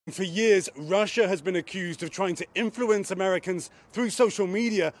For years, Russia has been accused of trying to influence Americans through social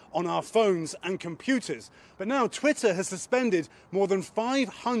media on our phones and computers. But now Twitter has suspended more than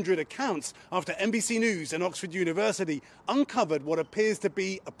 500 accounts after NBC News and Oxford University uncovered what appears to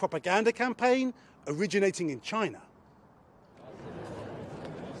be a propaganda campaign originating in China.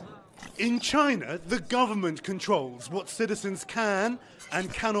 In China, the government controls what citizens can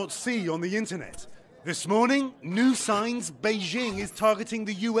and cannot see on the internet. This morning, new signs Beijing is targeting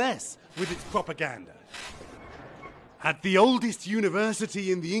the US with its propaganda. At the oldest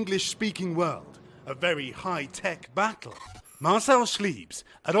university in the English-speaking world, a very high-tech battle, Marcel Schliebs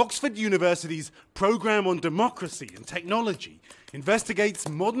at Oxford University's Programme on Democracy and Technology investigates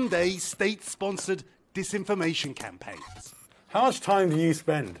modern-day state-sponsored disinformation campaigns. How much time do you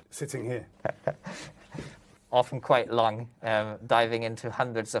spend sitting here? Often quite long, diving into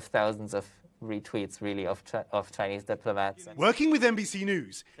hundreds of thousands of retweets, really, of Chinese diplomats. Working with NBC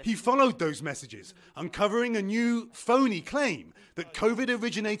News, he followed those messages, uncovering a new phony claim that COVID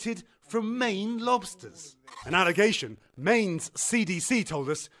originated from Maine lobsters. An allegation Maine's CDC told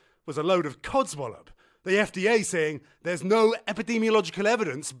us was a load of codswallop, the FDA saying there's no epidemiological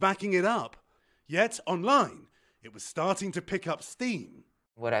evidence backing it up. Yet, online, it was starting to pick up steam.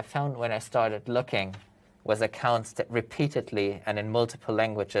 What I found when I started looking was accounts that repeatedly and in multiple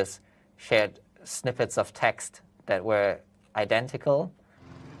languages shared snippets of text that were identical.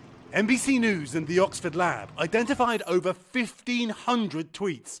 NBC News and the Oxford Lab identified over 1,500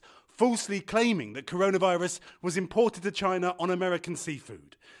 tweets falsely claiming that coronavirus was imported to China on American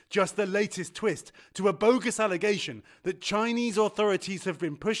seafood. Just the latest twist to a bogus allegation that Chinese authorities have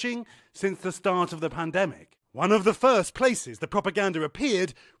been pushing since the start of the pandemic. One of the first places the propaganda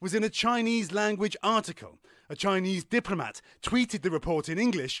appeared was in a Chinese language article. A Chinese diplomat tweeted the report in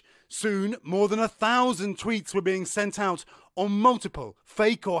English. Soon, more than 1,000 tweets were being sent out on multiple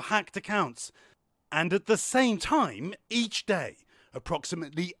fake or hacked accounts. And at the same time, each day,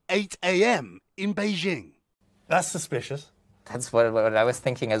 approximately 8 a.m. in Beijing. That's suspicious. That's what I was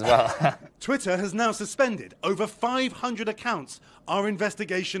thinking as well. Twitter has now suspended over 500 accounts our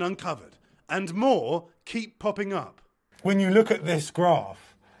investigation uncovered. And more keep popping up. When you look at this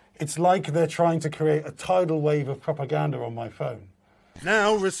graph, it's like they're trying to create a tidal wave of propaganda on my phone.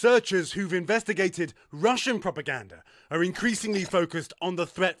 Now, researchers who've investigated Russian propaganda are increasingly focused on the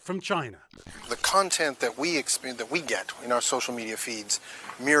threat from China. The content that we get in our social media feeds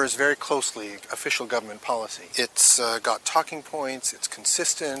mirrors very closely official government policy. It's got talking points, it's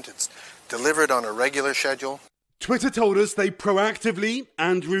consistent, it's delivered on a regular schedule. Twitter told us they proactively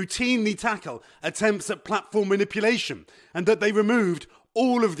and routinely tackle attempts at platform manipulation and that they removed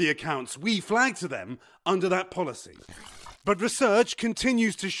all of the accounts we flagged to them under that policy. But research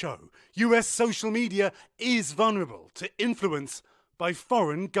continues to show US social media is vulnerable to influence by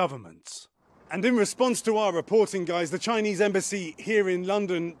foreign governments. And in response to our reporting, guys, the Chinese embassy here in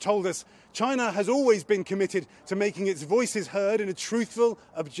London told us China has always been committed to making its voices heard in a truthful,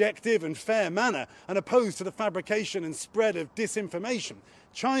 objective and fair manner and opposed to the fabrication and spread of disinformation.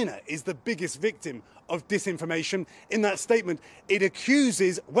 China is the biggest victim of disinformation. In that statement, it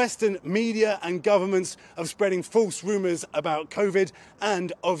accuses Western media and governments of spreading false rumours about COVID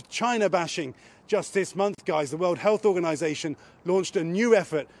and of China bashing. Just this month, guys, the World Health Organization launched a new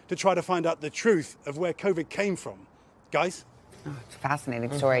effort to try to find out the truth of where COVID came from. Guys? Oh, it's a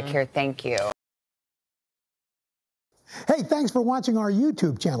fascinating story, Keir. Thank you. Hey, thanks for watching our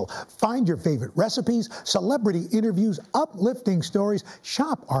YouTube channel. Find your favorite recipes, celebrity interviews, uplifting stories,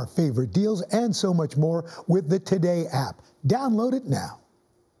 shop our favorite deals, and so much more with the Today app. Download it now.